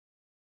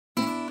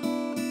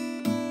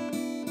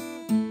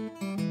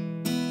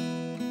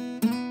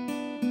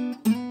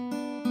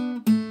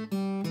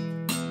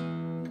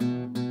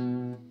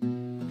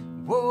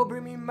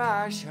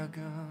my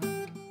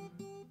shotgun.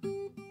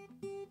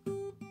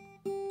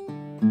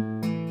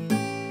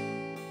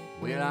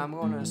 Well, I'm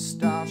gonna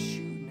start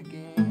shooting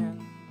again.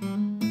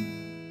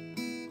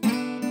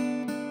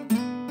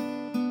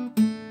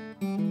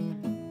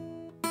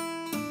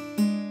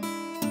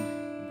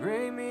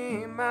 Bring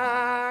me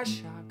my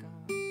shotgun.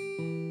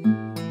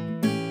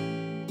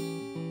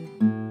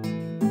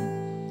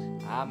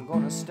 I'm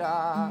gonna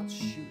start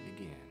shooting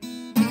again.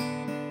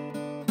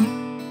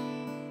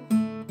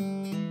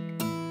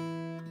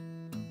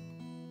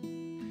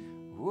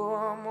 Oh,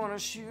 I'm gonna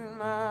shoot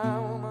my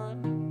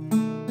woman.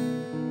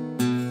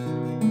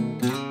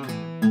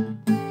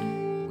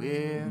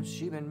 Well,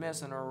 she been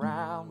messing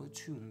around with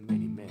too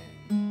many men.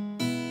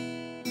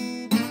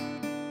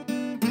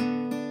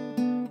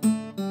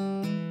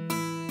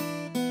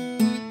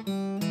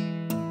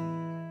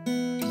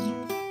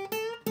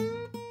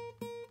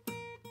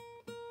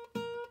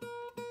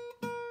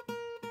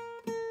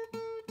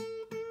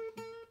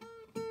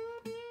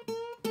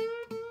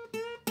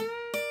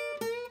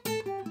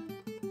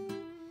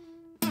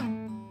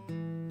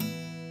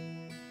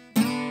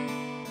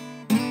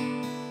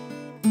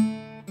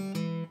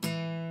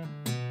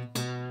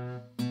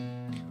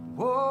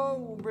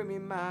 Whoa, bring me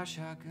my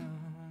shotgun.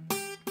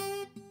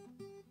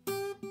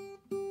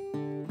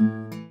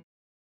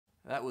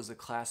 That was a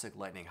classic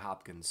Lightnin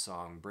Hopkins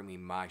song, Bring Me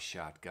My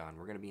Shotgun.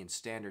 We're going to be in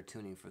standard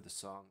tuning for the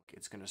song.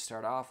 It's going to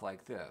start off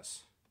like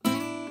this.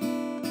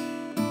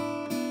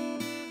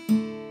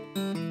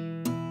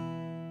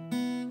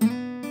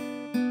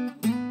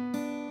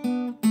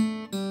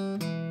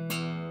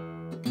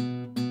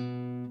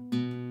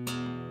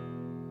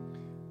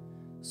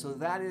 So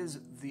that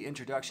is the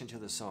introduction to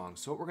the song.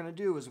 So what we're going to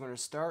do is we're going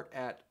to start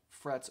at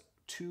frets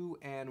 2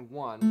 and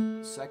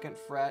 1, second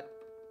fret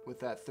with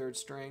that third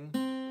string,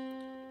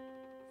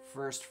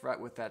 first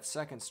fret with that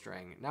second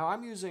string. Now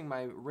I'm using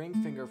my ring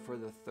finger for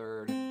the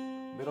third,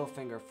 middle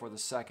finger for the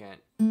second.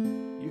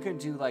 You can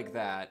do like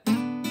that.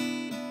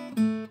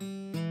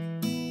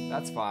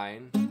 That's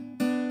fine.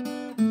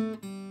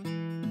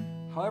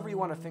 However you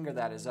want to finger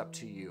that is up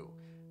to you.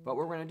 But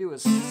what we're going to do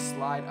is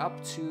slide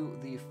up to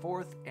the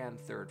 4th and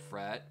 3rd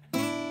fret.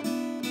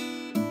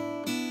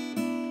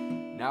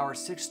 Now our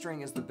 6th string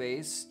is the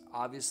bass.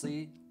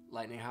 Obviously,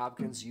 Lightnin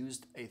Hopkins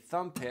used a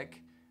thumb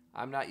pick.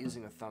 I'm not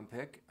using a thumb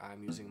pick.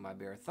 I'm using my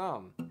bare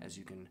thumb, as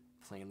you can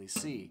plainly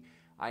see.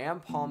 I am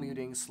palm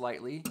muting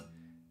slightly.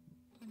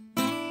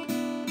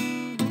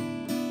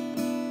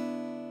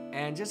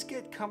 And just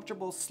get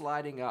comfortable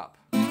sliding up.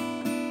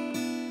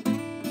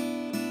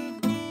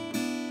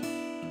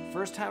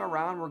 First time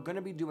around, we're going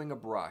to be doing a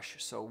brush.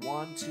 So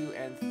 1, 2,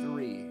 and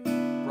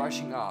 3,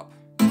 brushing up.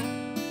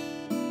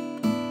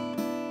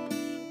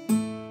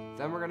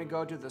 Then we're going to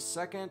go to the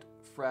 2nd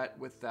fret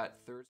with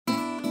that 3rd.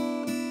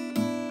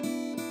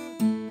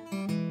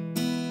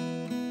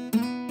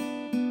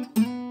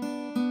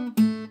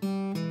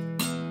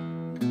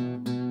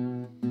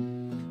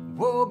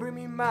 Whoa, bring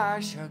me my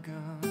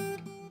shotgun.